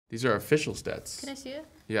These are official stats. Can I see it?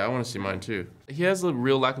 Yeah, I want to see mine too. He has a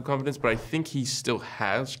real lack of confidence, but I think he still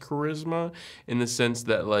has charisma in the sense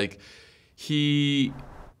that like he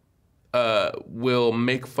will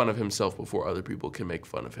make fun of himself before other people can make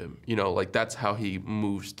fun of him. You know, like that's how he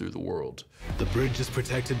moves through the world. The bridge is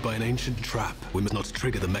protected by an ancient trap. We must not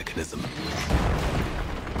trigger the mechanism.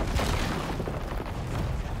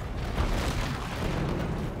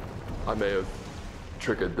 I may have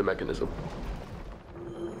triggered the mechanism.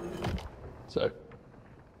 So,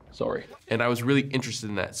 sorry. And I was really interested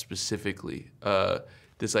in that specifically.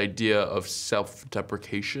 This idea of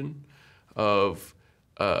self-deprecation, of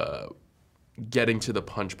getting to the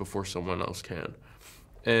punch before someone else can.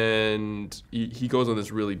 And he goes on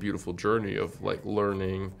this really beautiful journey of like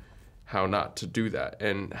learning how not to do that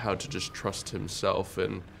and how to just trust himself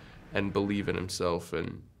and believe in himself.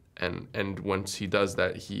 And once he does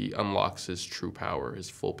that, he unlocks his true power,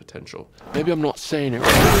 his full potential. Maybe I'm not saying it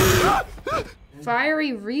right.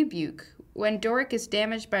 Fiery rebuke. When Doric is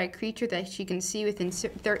damaged by a creature that she can see within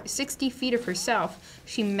 60 feet of herself,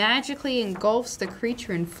 she magically engulfs the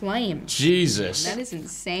creature in flames. Jesus. That is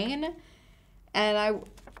insane. And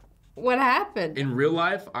what happened? In real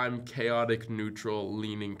life, I'm chaotic neutral,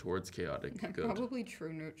 leaning towards chaotic good. Probably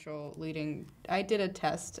true neutral, leading. I did a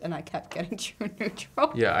test and I kept getting true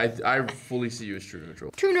neutral. Yeah, I fully see you as true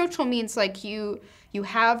neutral. True neutral means like you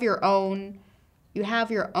have your own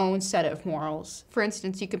set of morals. For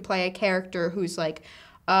instance, you could play a character who's like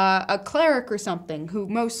a cleric or something who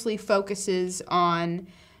mostly focuses on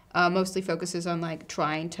like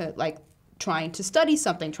trying to study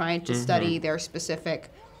something, trying to study their specific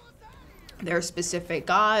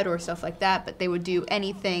god or stuff like that, but they would do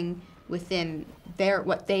anything within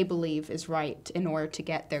what they believe is right in order to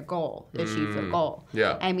get their goal, achieve their goal.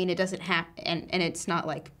 Yeah. I mean, it doesn't happen, and it's not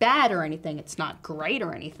like bad or anything. It's not great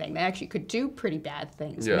or anything. They actually could do pretty bad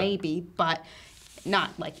things, maybe, but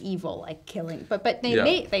not like evil, like killing. But they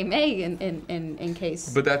may in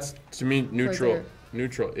case. But that's, to me, neutral.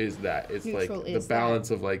 Neutral is that. It's Neutral like the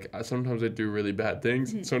balance of like, sometimes I do really bad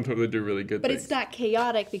things, sometimes I do really good But things. it's not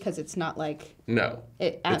chaotic because it's not like... No,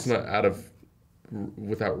 it's not out of,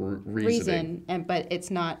 without reasoning. But it's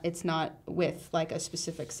not with like a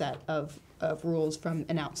specific set of rules from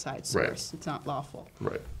an outside source. Right. It's not lawful.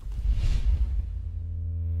 Right.